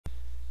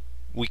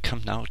We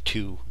come now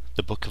to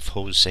the book of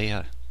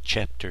Hosea,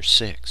 chapter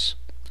 6.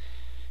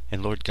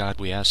 And Lord God,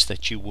 we ask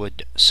that you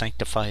would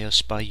sanctify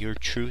us by your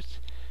truth.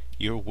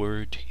 Your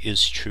word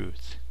is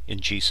truth. In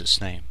Jesus'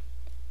 name,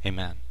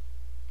 amen.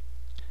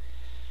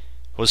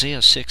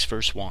 Hosea 6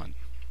 verse 1.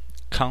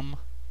 Come,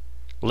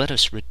 let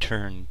us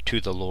return to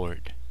the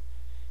Lord.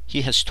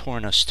 He has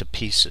torn us to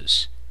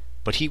pieces,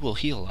 but he will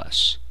heal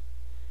us.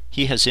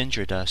 He has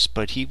injured us,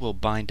 but he will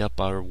bind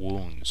up our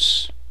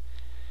wounds.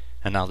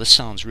 And now this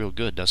sounds real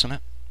good, doesn't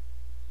it?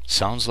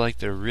 Sounds like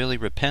they're really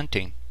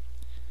repenting,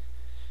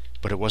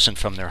 but it wasn't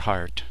from their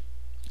heart.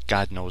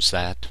 God knows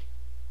that.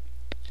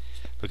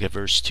 Look at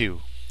verse 2.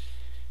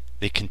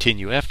 They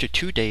continue, after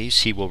 2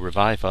 days he will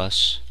revive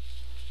us.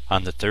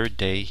 On the 3rd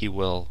day he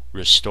will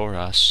restore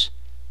us,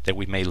 that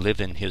we may live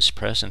in his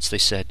presence. They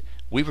said,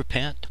 we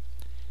repent.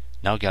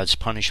 Now God's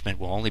punishment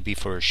will only be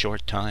for a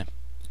short time.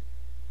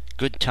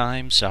 Good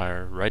times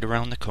are right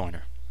around the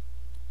corner.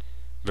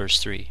 Verse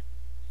 3.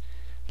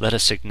 Let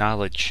us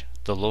acknowledge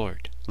the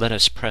Lord. Let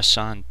us press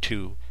on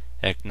to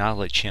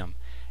acknowledge him.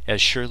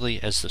 As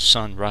surely as the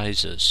sun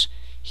rises,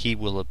 he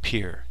will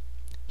appear.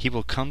 He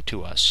will come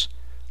to us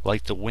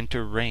like the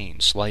winter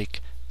rains, like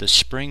the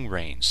spring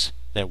rains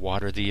that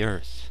water the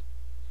earth.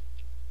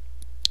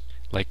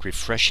 Like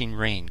refreshing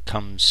rain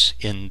comes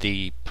in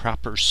the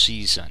proper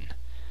season.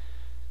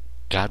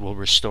 God will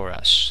restore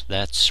us.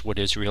 That's what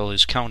Israel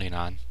is counting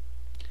on.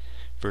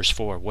 Verse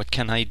 4. What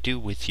can I do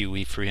with you,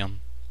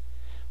 Ephraim?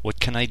 What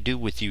can I do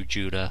with you,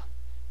 Judah?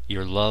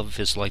 Your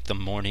love is like the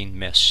morning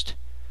mist,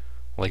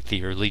 like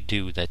the early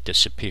dew that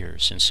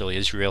disappears. And so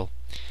Israel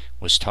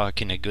was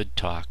talking a good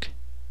talk,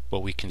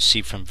 but we can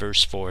see from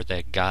verse 4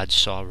 that God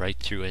saw right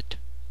through it.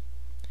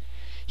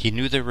 He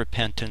knew their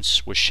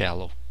repentance was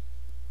shallow.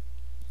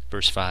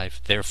 Verse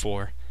 5,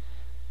 therefore,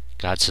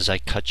 God says, I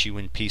cut you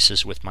in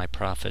pieces with my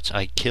prophets.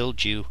 I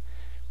killed you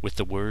with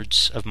the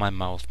words of my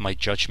mouth. My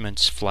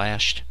judgments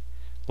flashed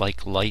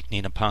like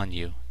lightning upon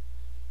you.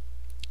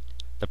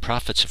 The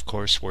prophets, of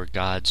course, were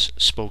God's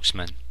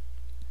spokesmen.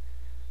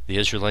 The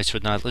Israelites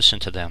would not listen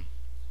to them.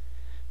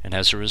 And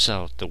as a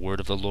result, the word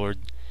of the Lord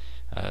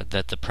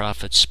that the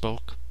prophets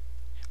spoke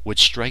would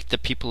strike the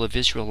people of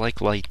Israel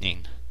like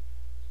lightning.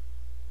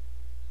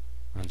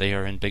 And they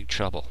are in big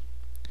trouble.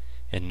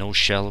 And no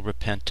shallow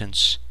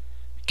repentance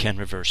can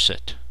reverse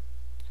it.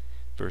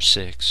 Verse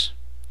 6.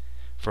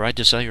 For I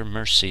desire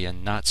mercy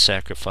and not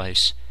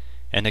sacrifice,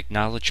 an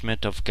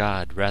acknowledgement of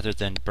God rather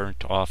than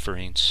burnt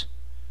offerings.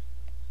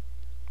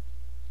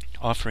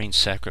 Offering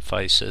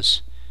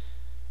sacrifices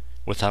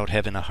without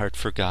having a heart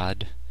for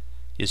God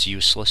is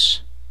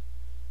useless.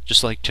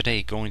 Just like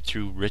today, going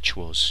through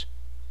rituals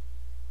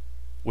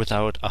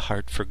without a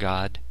heart for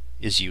God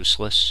is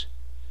useless.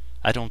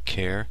 I don't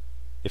care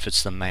if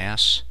it's the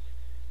Mass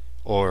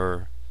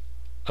or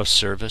a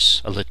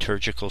service, a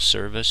liturgical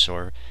service,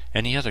 or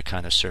any other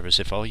kind of service.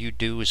 If all you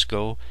do is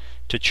go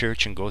to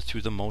church and go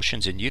through the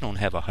motions and you don't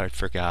have a heart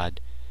for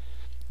God,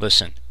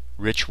 listen,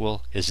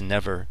 ritual is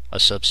never a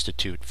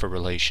substitute for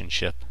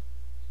relationship.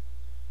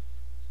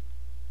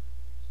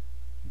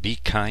 Be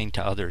kind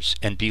to others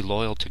and be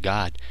loyal to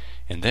God,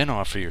 and then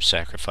offer your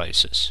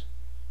sacrifices.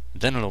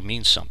 Then it'll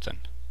mean something.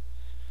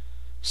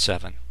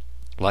 7.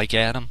 Like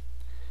Adam,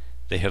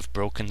 they have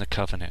broken the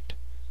covenant.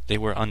 They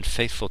were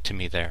unfaithful to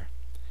me there.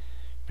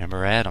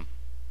 Remember Adam.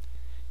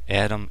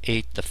 Adam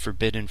ate the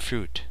forbidden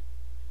fruit,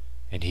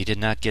 and he did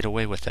not get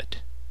away with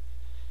it.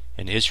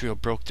 And Israel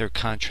broke their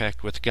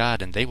contract with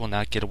God, and they will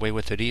not get away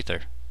with it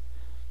either.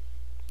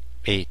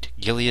 8.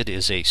 Gilead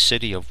is a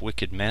city of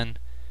wicked men,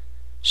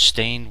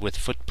 stained with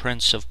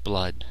footprints of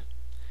blood.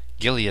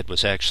 Gilead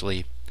was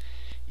actually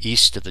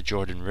east of the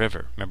Jordan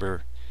River.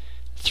 Remember,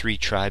 3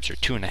 tribes or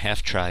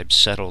 2.5 tribes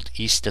settled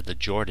east of the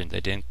Jordan. They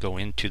didn't go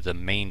into the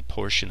main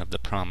portion of the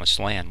promised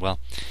land. Well,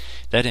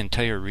 that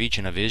entire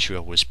region of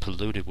Israel was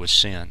polluted with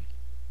sin.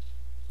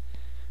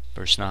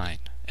 Verse 9.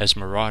 As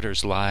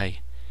marauders lie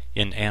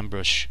in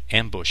ambush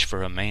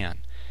for a man,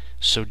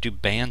 so do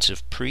bands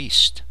of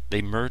priests.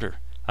 They murder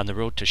on the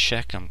road to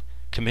Shechem,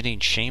 committing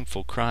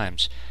shameful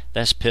crimes.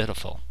 That's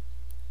pitiful.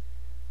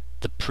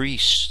 The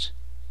priests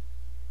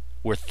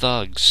were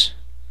thugs.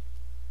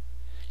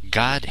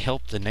 God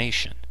help the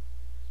nation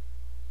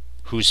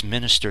whose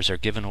ministers are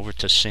given over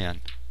to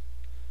sin.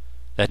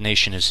 That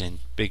nation is in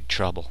big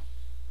trouble.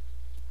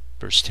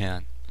 Verse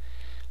 10.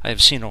 I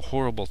have seen a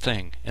horrible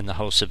thing in the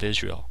house of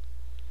Israel.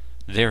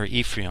 There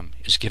Ephraim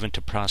is given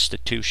to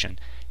prostitution,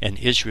 and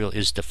Israel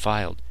is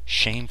defiled.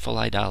 Shameful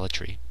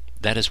idolatry.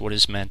 That is what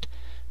is meant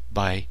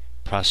by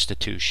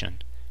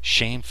prostitution.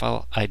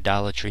 Shameful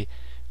idolatry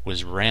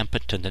was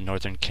rampant in the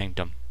northern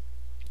kingdom.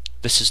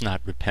 This is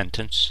not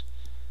repentance.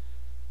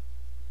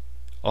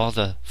 All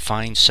the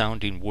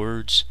fine-sounding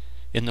words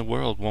in the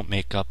world won't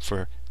make up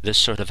for this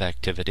sort of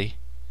activity.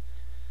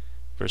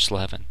 Verse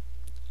 11.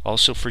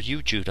 Also for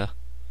you, Judah.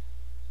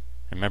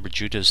 Remember,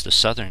 Judah is the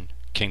southern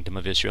kingdom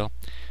of Israel.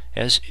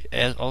 As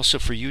also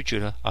for you,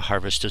 Judah, a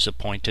harvest is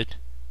appointed.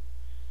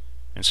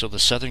 And so the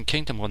southern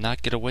kingdom will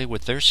not get away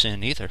with their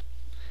sin either.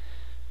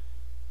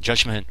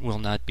 Judgment will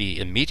not be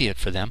immediate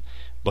for them,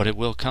 But it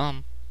will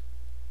come.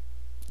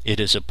 It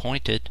is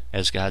appointed,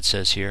 as God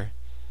says here.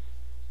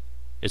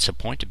 It's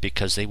appointed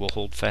because they will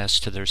hold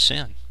fast to their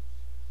sin.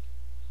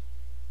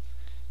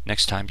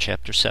 Next time,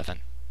 chapter 7.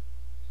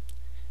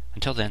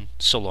 Until then,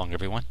 so long,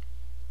 everyone.